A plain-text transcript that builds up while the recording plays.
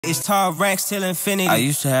It's tall ranks till infinity. I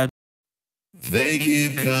used to have. They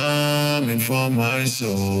keep coming for my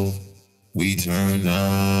soul. We turn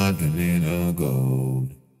nothing into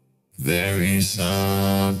gold. There is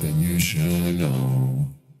something you should know.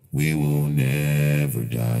 We will never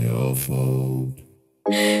die or fold.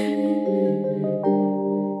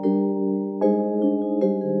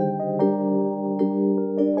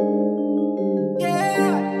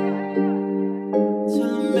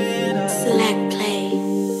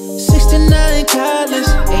 Cutlass,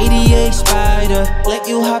 88 spider, let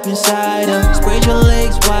you hop inside her. Spread your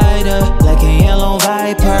legs wider, like a yellow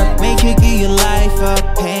viper. Make you give your life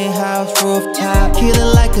up. Penthouse, rooftop, kill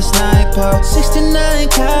it like a sniper. 69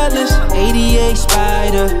 Cutlass, 88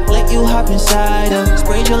 spider, let you hop inside her.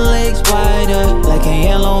 Spread your legs wider, like a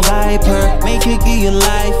yellow viper. Make you give your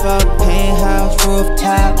life up. Penthouse,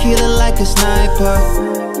 rooftop, kill it like a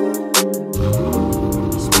sniper.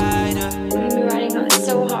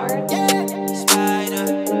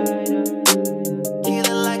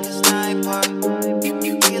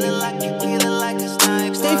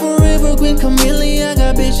 Chameleon, I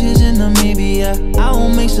got bitches in Namibia. I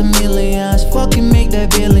won't make some millions, fucking make that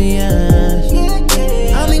billions.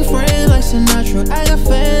 I link friends like Sinatra. I got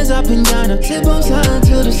fans up in Ghana. Tip on sliding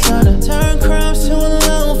to the sun. Turn crimes to a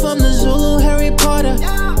loan from the Zulu Harry Potter.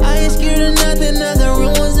 I ain't scared of nothing, I got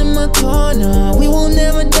real ones in my corner. We won't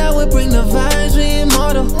never die, we bring the vibes, we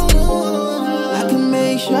immortal. I can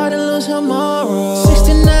make sure to lose tomorrow.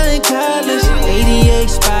 69 Cutlass, 88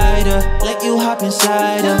 spider, let you hop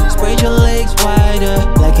inside her. Spread your legs wider,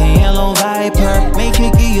 like a yellow viper. Make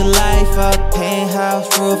you give your life up. Penthouse,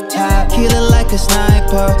 rooftop, kill it like a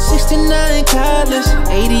sniper. 69 Cutlass,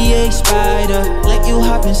 88 spider, let you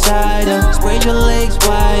hop inside her. Spread your legs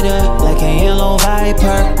wider, like a yellow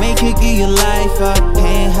viper. Make you give your life up.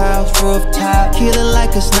 Penthouse, rooftop, kill it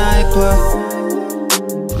like a sniper.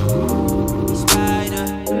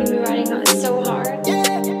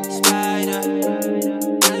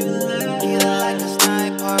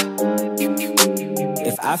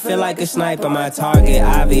 I feel like a sniper, my target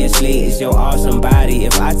obviously is your awesome body.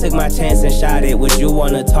 If I took my chance and shot it, would you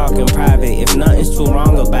wanna talk in private? If nothing's too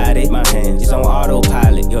wrong about it, my hands is on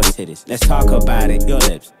autopilot. Your titties, let's talk about it. Your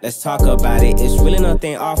lips, let's talk about it. It's really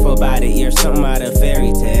nothing off about it. You're something out of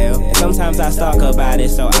fairy tale. And sometimes I talk about it,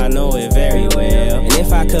 so I know it very well. And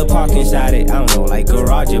if I could park inside it, I don't know, like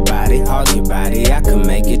garage your body, hog your body, I could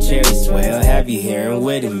make it cherry swell. Have you hearing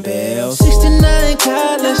wedding bells? 69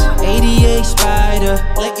 Cutlass, 88 spider,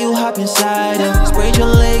 let you hop inside her. Spread your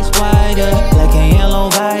legs wider, like a yellow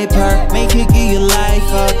viper. Make you give your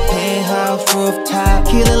life up. Penthouse, rooftop,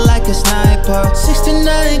 kill it like a sniper.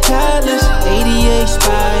 69 Cutlass, 88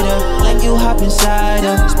 spider, let you hop inside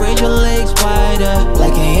her. Spread your legs wider,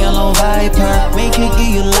 like a yellow viper. Make you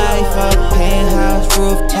give your life up. Penthouse,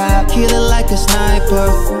 rooftop, kill it like a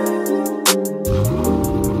sniper.